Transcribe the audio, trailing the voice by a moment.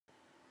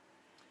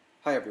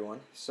Hi everyone.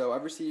 So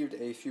I've received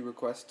a few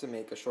requests to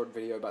make a short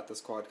video about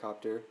this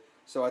quadcopter,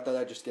 so I thought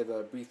I'd just give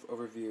a brief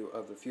overview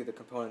of a few of the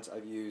components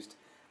I've used,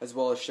 as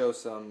well as show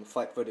some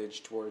flight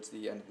footage towards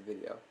the end of the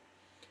video.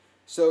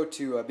 So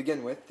to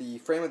begin with, the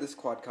frame of this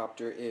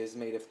quadcopter is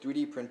made of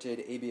 3D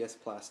printed ABS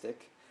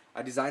plastic.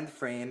 I designed the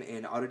frame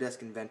in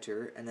Autodesk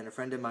Inventor, and then a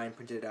friend of mine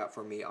printed it out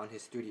for me on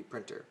his 3D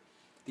printer.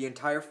 The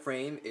entire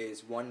frame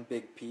is one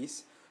big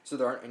piece, so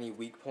there aren't any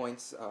weak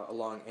points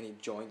along any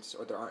joints,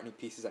 or there aren't any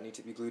pieces that need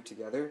to be glued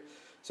together.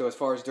 So as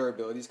far as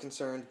durability is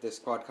concerned,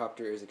 this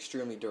quadcopter is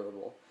extremely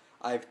durable.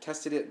 I've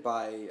tested it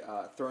by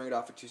throwing it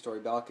off a two-story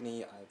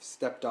balcony, I've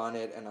stepped on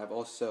it, and I've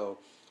also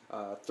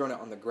thrown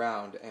it on the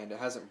ground, and it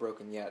hasn't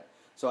broken yet.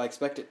 So I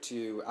expect it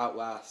to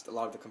outlast a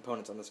lot of the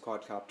components on this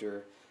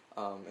quadcopter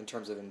in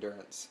terms of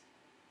endurance.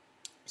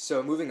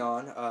 So moving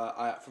on,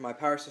 for my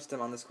power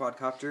system on this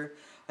quadcopter,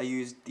 I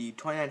used the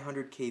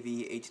 2900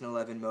 kV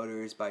 1811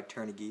 motors by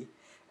Turnigy,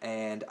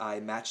 and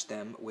I matched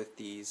them with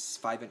these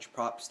 5-inch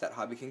props that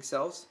Hobby King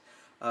sells.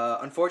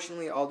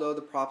 Unfortunately, although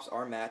the props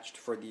are matched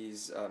for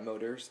these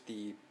motors,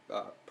 the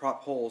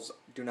prop holes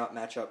do not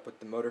match up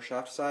with the motor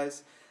shaft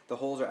size. The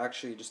holes are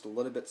actually just a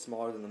little bit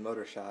smaller than the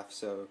motor shaft,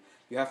 so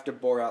you have to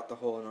bore out the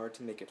hole in order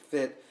to make it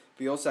fit.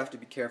 But you also have to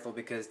be careful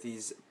because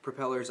these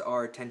propellers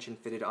are tension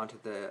fitted onto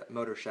the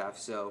motor shaft,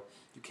 so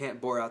you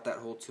can't bore out that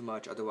hole too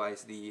much,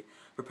 otherwise the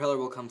propeller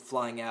will come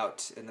flying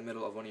out in the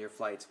middle of one of your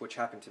flights, which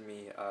happened to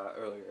me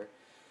earlier.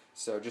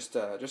 So just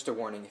a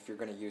warning if you're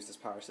going to use this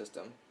power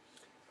system.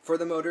 For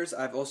the motors,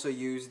 I've also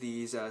used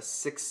these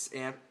 6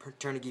 amp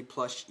Turnigy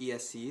Plush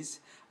ESCs.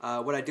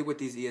 What I did with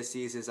these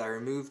ESCs is I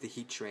removed the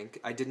heat shrink.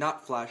 I did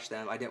not flash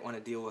them. I didn't want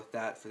to deal with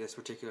that for this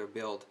particular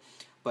build.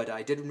 But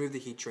I did remove the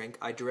heat shrink.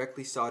 I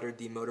directly soldered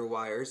the motor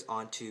wires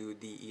onto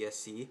the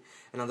ESC.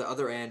 And on the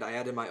other end, I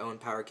added my own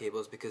power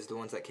cables because the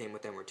ones that came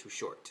with them were too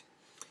short.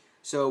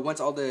 So once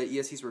all the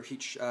ESCs were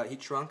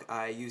heat shrunk,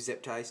 I used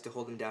zip ties to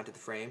hold them down to the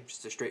frame.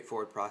 Just a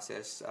straightforward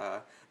process.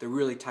 They're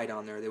really tight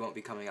on there. They won't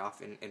be coming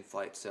off in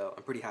flight, so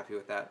I'm pretty happy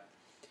with that.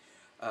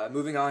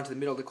 Moving on to the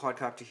middle of the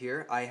quadcopter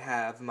here, I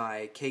have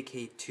my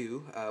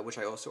KK2, which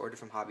I also ordered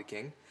from Hobby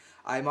King.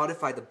 I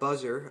modified the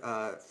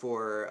buzzer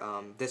for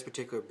this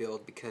particular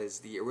build because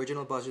the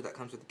original buzzer that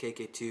comes with the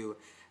KK2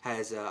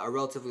 has a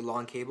relatively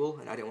long cable,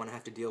 and I didn't want to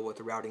have to deal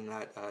with routing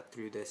that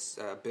through this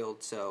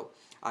build, so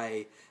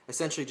I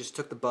essentially just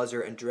took the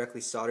buzzer and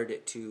directly soldered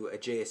it to a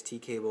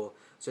JST cable,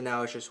 so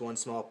now it's just one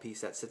small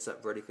piece that sits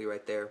up vertically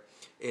right there.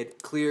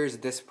 It clears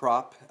this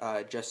prop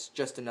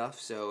just enough,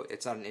 so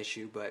it's not an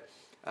issue, but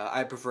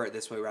I prefer it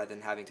this way rather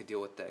than having to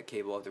deal with the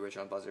cable of the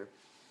original buzzer.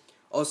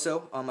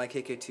 Also, on my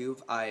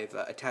KK2, I've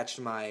attached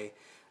my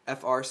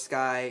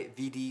FrSky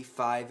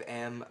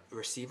VD5M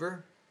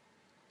receiver.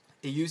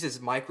 It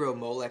uses micro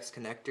Molex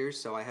connectors,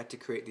 so I had to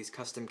create these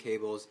custom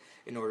cables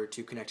in order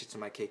to connect it to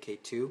my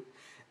KK2.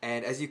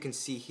 And as you can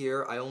see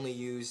here, I only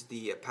use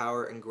the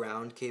power and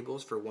ground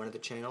cables for one of the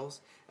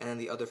channels, and then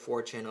the other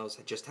 4 channels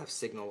just have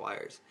signal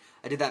wires.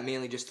 I did that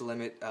mainly just to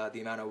limit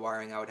the amount of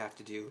wiring I would have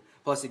to do,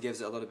 plus it gives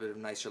it a little bit of a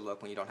nicer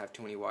look when you don't have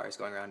too many wires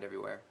going around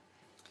everywhere.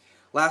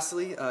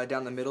 Lastly,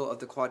 down the middle of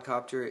the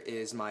quadcopter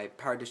is my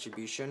power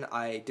distribution.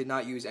 I did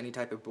not use any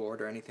type of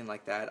board or anything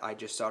like that. I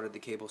just soldered the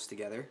cables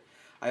together.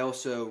 I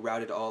also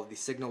routed all of the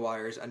signal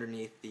wires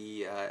underneath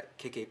the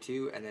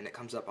KK2, and then it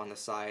comes up on the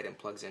side and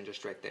plugs in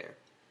just right there.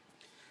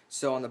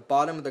 So on the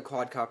bottom of the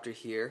quadcopter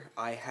here,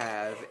 I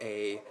have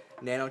a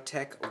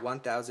Nanotech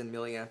 1000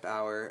 milliamp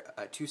hour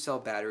 2-cell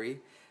battery.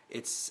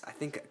 It's, I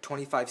think,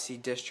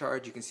 25C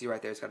discharge. You can see right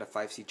there it's got a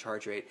 5C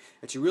charge rate.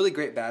 It's a really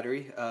great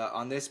battery.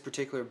 On this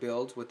particular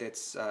build, with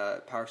its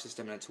power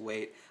system and its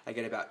weight, I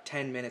get about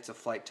 10 minutes of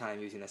flight time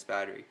using this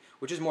battery,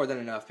 which is more than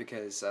enough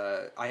because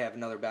I have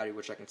another battery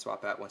which I can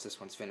swap out once this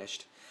one's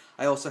finished.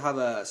 I also have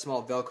a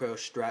small Velcro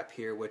strap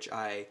here which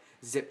I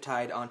zip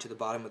tied onto the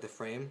bottom of the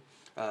frame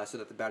so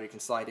that the battery can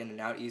slide in and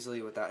out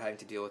easily without having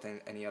to deal with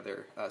any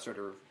other sort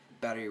of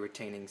battery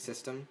retaining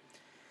system.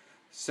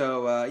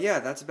 So yeah,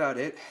 that's about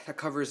it. That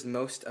covers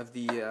most of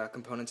the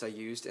components I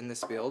used in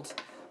this build.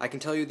 I can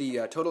tell you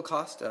the total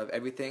cost of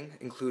everything,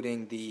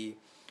 including the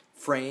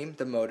frame,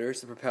 the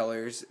motors, the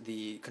propellers,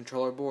 the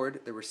controller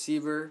board, the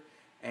receiver,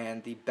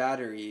 and the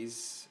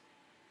batteries,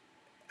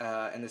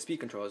 and the speed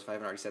controllers, if I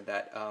haven't already said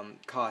that,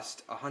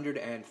 cost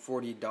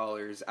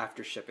 $140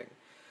 after shipping.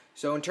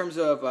 So in terms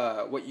of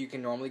what you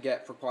can normally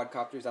get for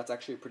quadcopters, that's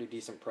actually a pretty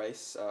decent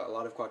price. A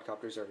lot of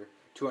quadcopters are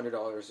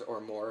 $200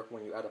 or more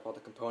when you add up all the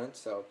components,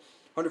 so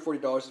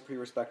 $140 is pretty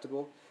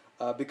respectable.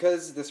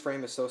 Because this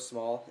frame is so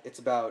small, it's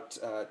about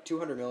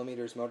 200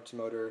 millimeters motor to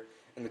motor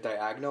in the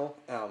diagonal.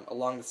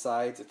 Along the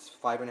sides, it's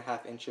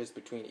 5.5 inches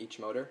between each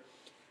motor.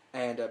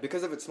 And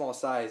because of its small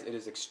size, it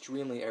is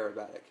extremely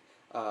aerobatic.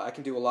 I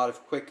can do a lot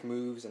of quick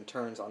moves and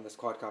turns on this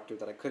quadcopter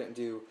that I couldn't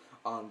do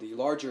on the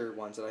larger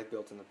ones that I've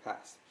built in the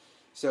past.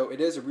 So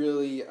it is a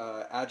really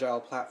agile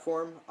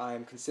platform.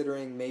 I'm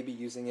considering maybe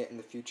using it in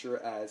the future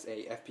as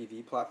a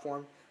FPV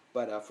platform,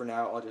 but for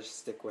now I'll just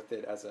stick with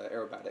it as an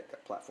aerobatic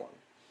platform.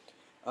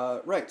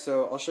 Right,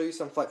 so I'll show you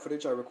some flight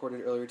footage I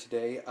recorded earlier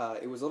today.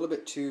 It was a little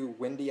bit too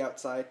windy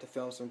outside to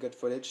film some good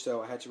footage,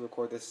 so I had to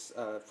record this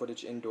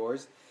footage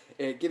indoors.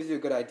 It gives you a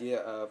good idea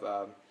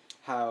of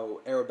how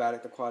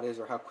aerobatic the quad is,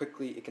 or how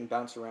quickly it can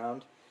bounce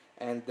around.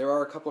 And there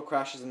are a couple of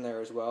crashes in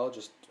there as well,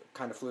 just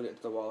kind of flew it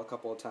into the wall a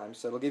couple of times.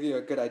 So it'll give you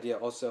a good idea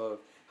also of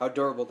how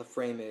durable the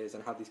frame is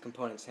and how these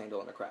components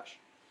handle in a crash.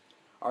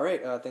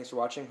 Alright, thanks for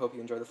watching. Hope you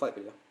enjoy the flight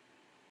video.